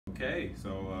Okay,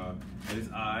 so it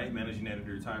is I, Managing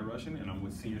Editor Ty Russian, and I'm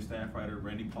with Senior Staff Writer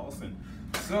Randy Paulson.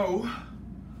 So,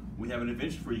 we have an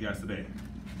adventure for you guys today.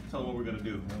 Tell them what we're gonna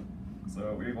do.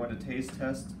 So we're going to taste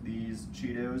test these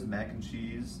Cheetos Mac and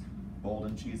Cheese bold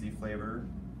and cheesy flavor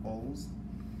bowls,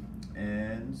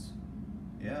 and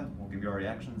yeah, we'll give you our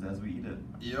reactions as we eat it.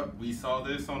 Yep, we saw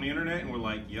this on the internet and we're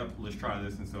like, yep, let's try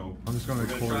this. And so I'm just gonna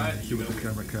record try it, and see what the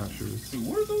camera captures. So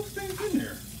what are those things in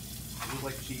there? It looks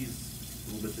like cheese,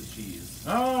 little bits of cheese.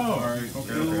 Oh, all right. Okay.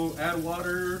 So add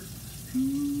water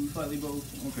to slightly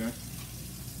both. Okay.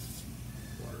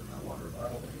 Water, not water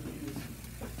bottle.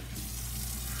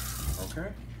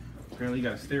 Okay. Apparently you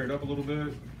gotta stir it up a little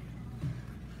bit.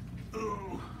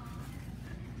 Ooh.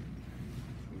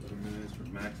 2 to 3 minutes for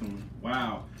maximum.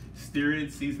 Wow.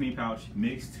 Stirred seasoning pouch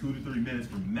mix 2 to 3 minutes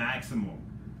for maximum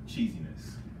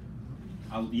cheesiness.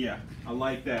 Yeah, I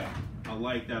like that. I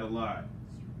like that a lot.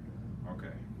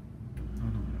 Okay.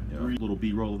 Yep. A little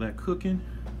B-roll of that cooking.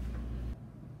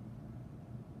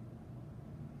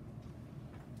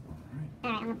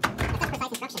 All right, that's precise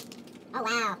instruction. Oh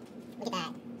wow, look at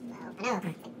that. I know,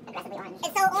 aggressively orange.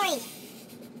 It's so orange.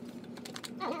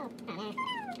 Oh no, I know.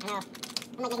 I'm like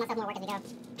making myself more work as we go.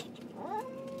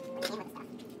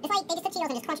 It's like they just took Cheetos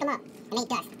and just crunched them up and made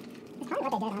dust. It's probably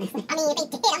what they did, honestly. I mean, if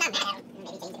they did, I'm not mad at them.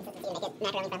 Maybe change the consistency and make it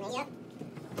macaroni from it. Yep.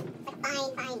 It's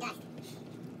like fine dust.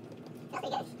 That's pretty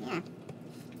good. Yeah.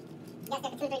 You gotta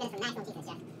stick for 2 to 3 minutes for maximum cheesiness,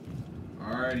 Jeff.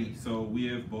 Alrighty, so we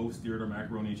have both stirred our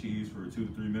macaroni and cheese for 2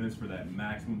 to 3 minutes for that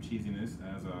maximum cheesiness,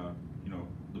 as you know,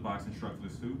 the box instructs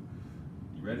us to.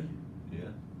 You ready?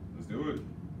 Yeah. Let's do it.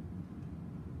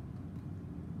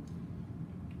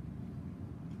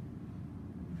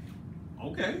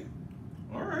 Okay.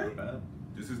 All right. Not bad.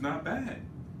 This is not bad.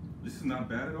 This is not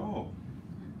bad at all.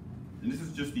 And this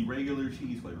is just the regular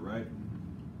cheese flavor, right?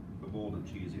 The bold and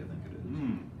cheesy, I think it is.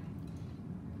 Mmm.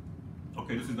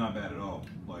 Okay, this is not bad at all.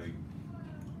 Like,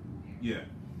 yeah.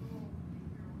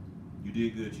 You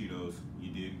did good, Cheetos.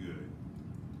 You did good.